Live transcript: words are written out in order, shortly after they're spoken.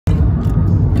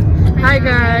Hi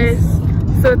guys!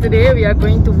 So today we are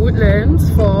going to Woodlands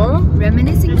for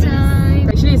reminiscing time.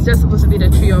 Actually it's just supposed to be the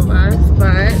three of us,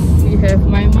 but we have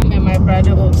my mom and my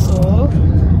brother also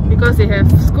because they have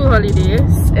school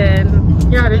holidays and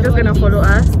yeah, they're just gonna follow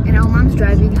us. And our mom's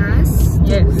driving us.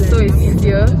 Yes, so it's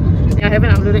easier. I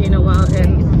haven't uploaded in a while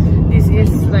and this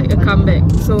is like a comeback.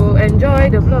 So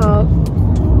enjoy the vlog.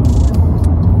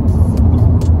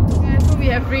 So we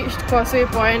have reached Causeway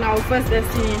Point, our first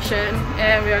destination,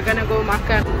 and we are gonna go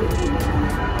makan.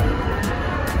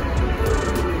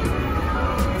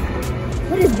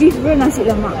 What is beef roll nasi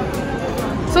lemak?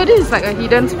 So this is like a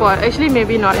hidden spot. Actually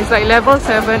maybe not. It's like level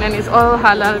 7 and it's all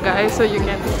halal guys, so you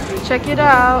can check it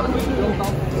out.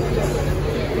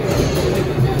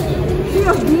 3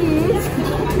 of these?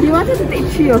 You wanted to take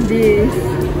 3 of these.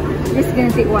 This is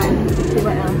gonna take 1. So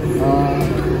what else?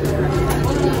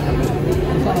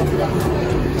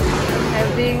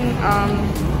 Having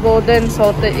golden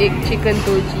salted egg chicken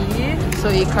toji. So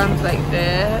it comes like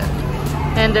that.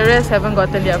 And the rest haven't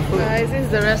gotten their food. Guys, this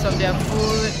is the rest of their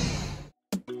food.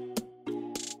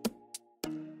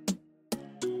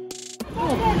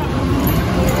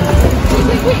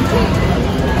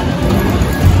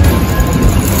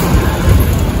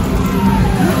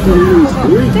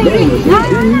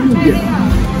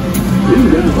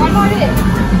 One more it.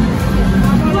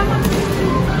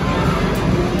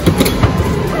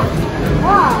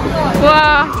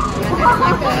 Wow!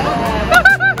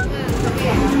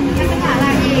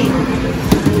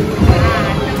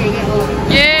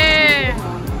 Yeah!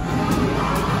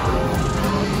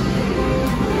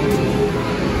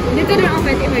 Dia tu dah off for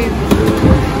you.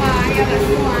 Wah, ya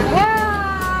semua.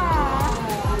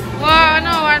 Wow,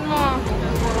 no, one more.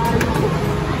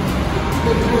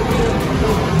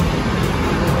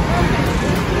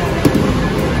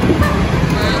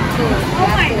 Oh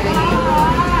my god.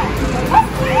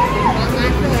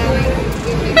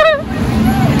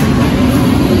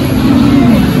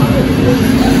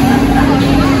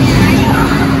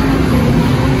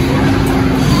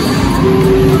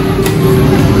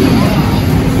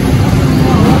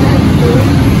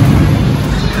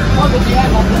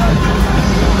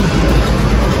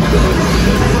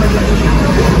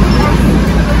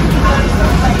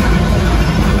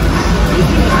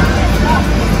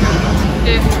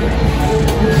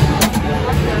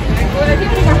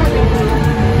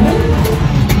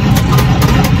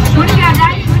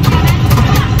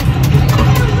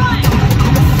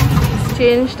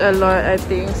 Changed a lot, I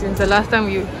think, since the last time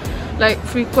we like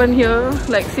frequent here,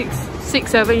 like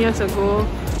 6-7 years ago.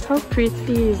 How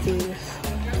pretty is this?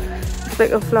 It's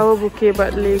like a flower bouquet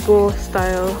but Lego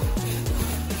style.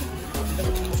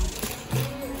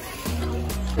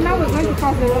 Now we're going to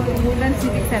cross the road to Woodlands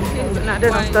Civic Center. Another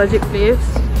nostalgic place.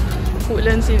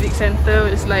 Woodlands Civic Center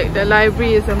is like the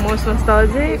library is the most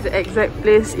nostalgic. The exact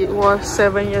place it was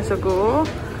 7 years ago.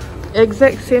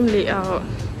 Exact same layout.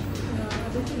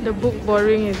 The book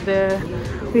boring is there.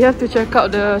 We have to check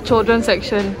out the children's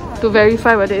section to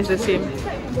verify whether it's the same.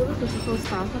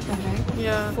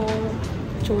 Yeah, for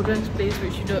children's place,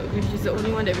 which is the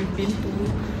only one that we've been to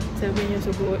 7 years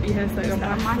ago. It has like a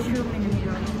mushroom in the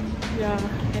middle. Yeah,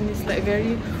 and it's like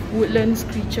very Woodlands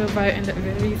creature vibe and like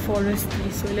very foresty.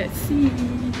 So let's see.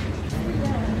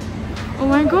 Oh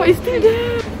my god, it's still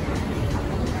there.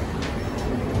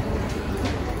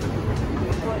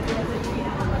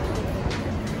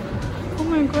 Oh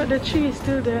my god, the tree is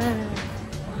still there.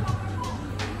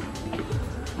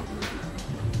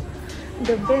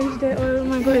 The bench there, oh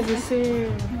my god, it's the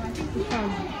same.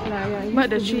 But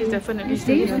the tree is definitely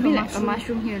still there. There used to be like a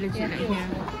mushroom here, legit, like here.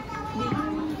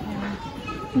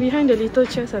 Behind the little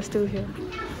chairs are still here.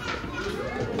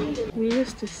 We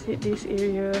used to sit this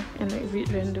area and like read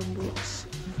random books.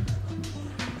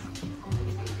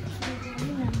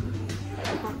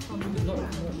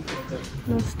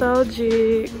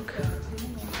 Nostalgic.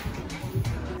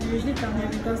 I usually come here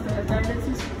because the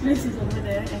dialysis place is over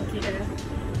there and KL.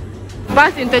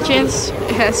 Bus interchange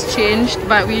has changed,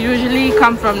 but we usually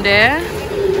come from there.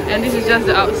 And this is just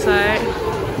the outside.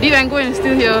 Deep and Go is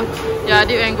still here. Yeah,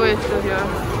 Deep and Go is still here.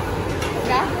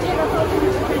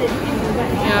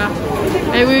 Yeah.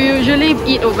 And we usually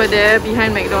eat over there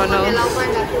behind McDonald's.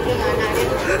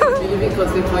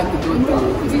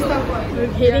 We're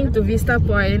heading to Vista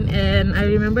Point and I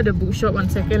remember the bookshop on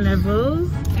 2nd level.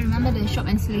 I remember the shop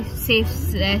and safe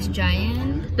 /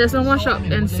 Giant. There's no more shop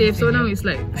and safe, so now it's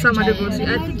like some other grocery.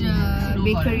 I think the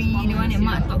bakery, the one that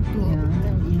Mak talked to.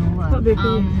 What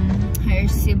bakery? Her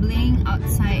sibling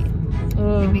outside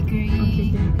the bakery.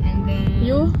 Okay. And then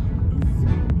you?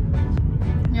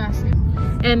 Yeah, same.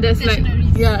 And there's like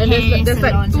there's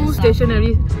like two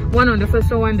stationery. One on the first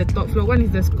floor, one on the top floor. One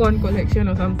is the scone collection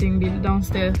or something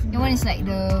downstairs. The one is like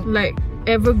the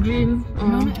evergreen.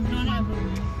 no,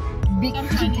 big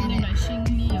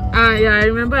yeah, I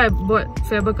remember I bought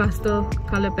Faber-Castell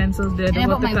color pencils there, the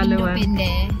watercolor one.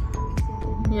 There.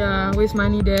 Yeah, waste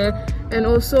money there. And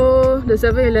also the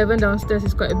 7-Eleven downstairs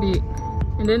is quite big.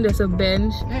 And then there's a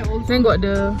bench. Then got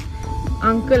the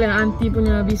uncle and auntie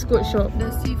punya biscuit shop.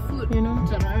 The seafood, you know,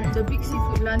 the big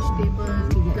seafood lunch table,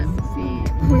 that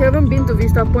buffet. We haven't been to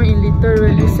Vista Point in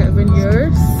literally 7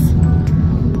 years.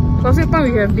 Causeway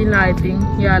Point we have been I think.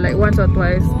 Yeah, like once or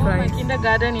twice. My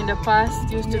kindergarten in the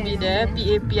past used to be there,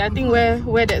 PAP. I think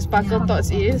where that Sparkle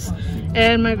Tots is.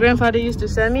 And my grandfather used to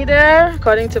send me there,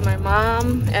 according to my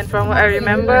mom. And from what I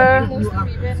remember,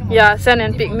 yeah, send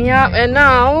and pick me up. And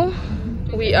now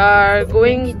we are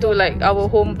going to like our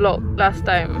home block last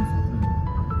time,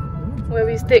 where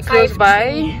we stayed close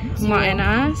by Ma and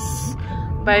us.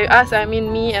 By us I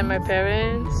mean me and my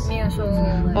parents. Me also.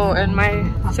 Oh, and my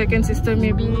second sister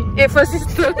maybe. First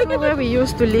sister. Where we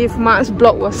used to live, Ma's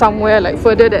block was somewhere like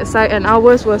further that side and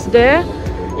ours was there.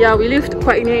 Yeah, we lived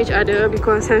quite near each other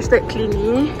because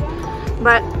 #cleany.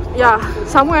 But yeah,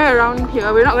 somewhere around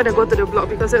here. We're not gonna go to the block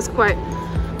because it's quite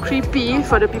creepy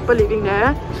for the people living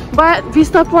there. But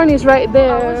Vista Point is right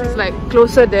there. Ours is like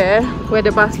closer there where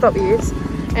the bus stop is.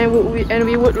 And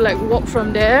we would like walk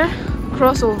from there,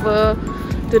 cross over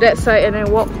to that side and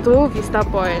then walk to Vista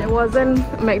Point. It wasn't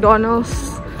McDonald's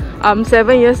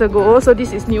 7 years ago, so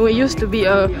this is new. It used to be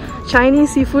a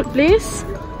Chinese seafood place.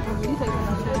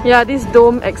 Yeah, this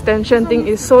dome extension thing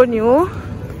is so new.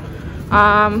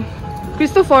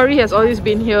 Cristofori has always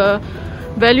been here.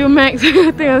 Value Max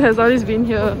I think has always been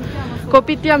here.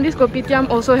 Kopitiam, this Kopitiam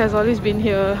also has always been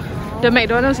here. The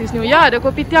McDonald's is new. Yeah, the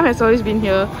Kopitiam has always been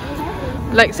here.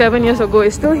 Like 7 years ago,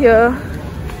 it's still here.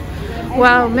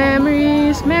 Wow,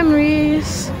 memories.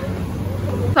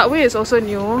 Subway is also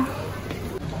new.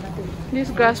 This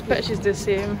grass patch is the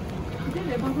same.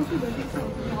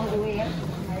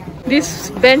 This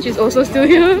bench is also still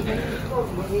here.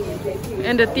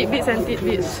 And the tidbits.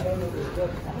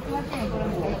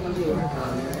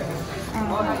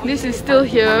 This is still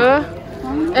here.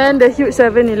 And the huge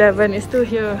 7-Eleven is still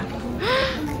here.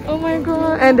 Oh my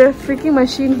god. And the freaking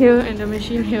machine here and the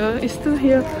machine here is still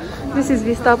here. This is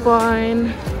Vista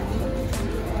Point.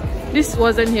 This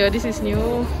wasn't here. This is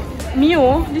new.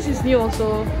 Mio, this is new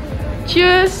also.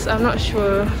 Cheers, I'm not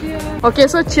sure. Okay,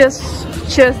 so Cheers.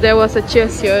 There was a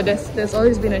Cheers here. There's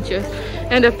always been a Cheers.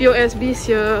 And the POSB's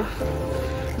here.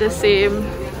 The same.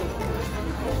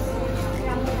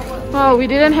 Oh, we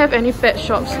didn't have any pet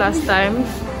shops last time.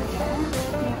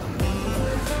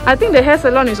 I think the hair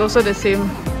salon is also the same.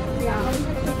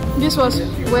 This was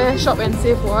where Shop and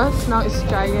Save was. Now it's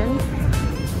Giant.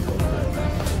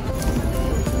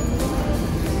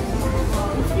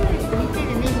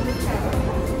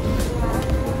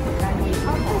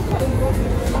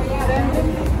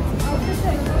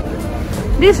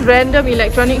 This random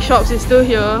electronic shops is still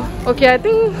here. Okay, I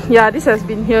think, yeah, this has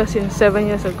been here since 7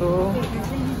 years ago.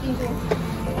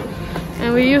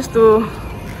 And we used to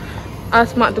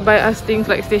ask Mak to buy us things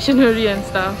like stationery and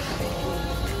stuff.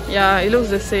 Yeah, it looks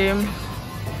the same.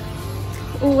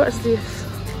 Oh, what's this?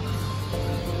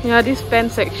 Yeah, this pen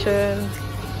section.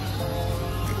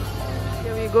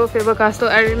 Here we go, Faber-Castell.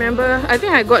 I remember, I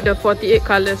think I got the 48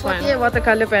 colors one. 48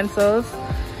 watercolor pencils.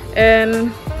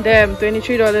 And damn,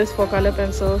 $23 for color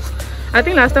pencils. I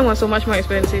think last time was so much more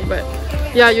expensive, but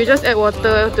yeah, you just add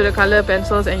water to the color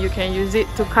pencils and you can use it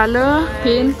to color,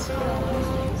 paint.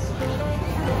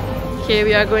 Okay,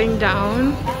 we are going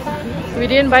down. We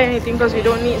didn't buy anything because we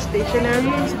don't need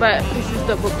stationeries, but this is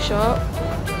the bookshop.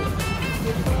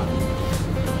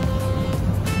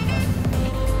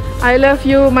 I love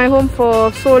you, my home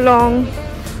for so long.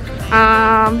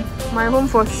 My home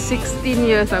for 16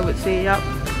 years, I would say. Yup.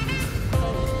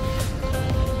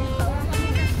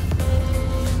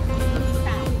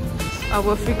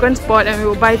 Our frequent spot, and we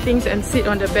will buy things and sit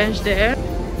on the bench there.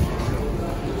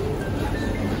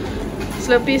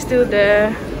 Slurpee still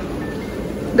there.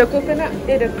 The coconut,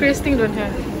 the crisp thing don't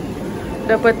have.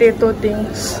 The potato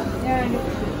things. Yeah.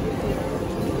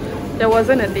 There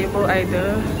wasn't a table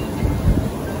either.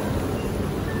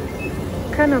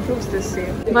 Kind of looks the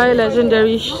same. Buy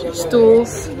legendary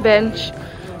stools, bench.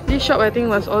 This shop I think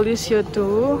was always here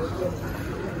too.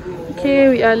 Okay,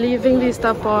 we are leaving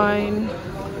Vista Point.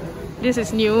 This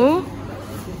is new.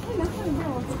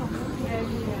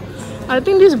 I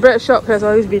think this bread shop has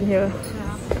always been here.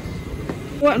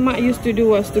 What Mak used to do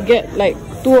was to get like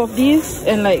 2 of these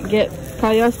and like get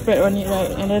kaya spread on it, right?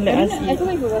 And then let us eat. I don't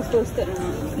know if it was toasted or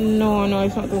not. No,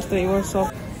 it's not toasted, it was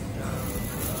soft.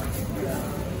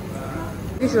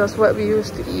 This was what we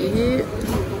used to eat,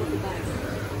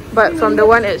 but from the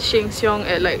one at Sheng Siong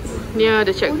at like near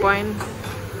the checkpoint.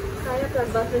 Kaya plus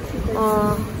butter chicken.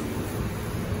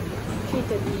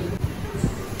 330.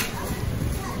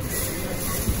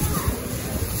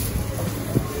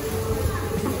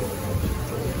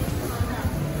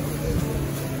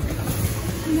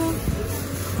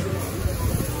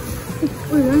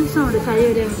 Oh, you want some of the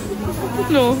kaya there?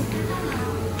 No.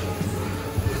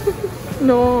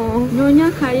 No.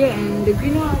 Nyonya kaya and the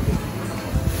green one.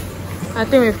 I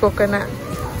think with coconut.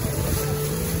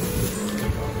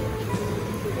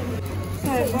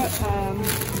 So I bought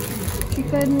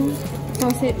chicken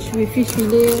sausage with fish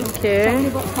fillet. Okay. I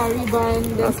bought curry bun.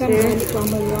 There's some garlic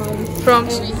parmesan. From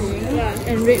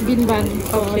And red bean bun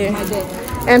for Okay. my dad.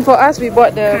 And for us, we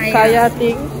bought the kaya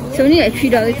thing. It's only like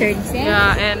 $3.30.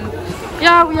 Yeah, and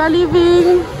yeah, we are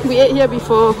leaving. We ate here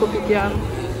before, kopitiam.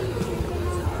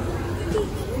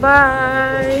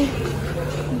 Bye.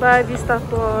 Bye, Vista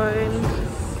Point.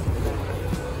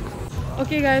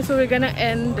 Okay guys, so we're gonna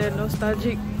end the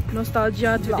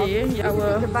nostalgia today. Yeah,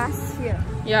 The bus here.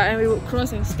 and we would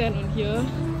cross and stand on here.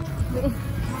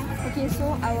 Okay,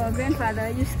 so our grandfather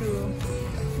used to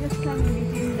just come in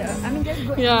between the... I mean, just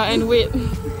go... Yeah, and wait.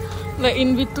 Like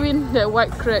in between the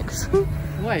white cracks.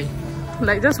 Why?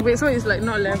 Like just wait, so it's like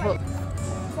not level.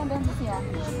 Yeah.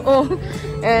 Oh,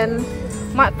 and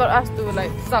Mak taught us to like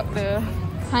suck the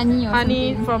Honey or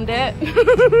honey something. from that,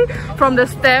 from the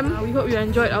stem. We hope you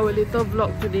enjoyed our little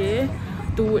vlog today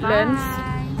to Woodlands.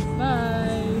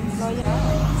 Bye. Bye.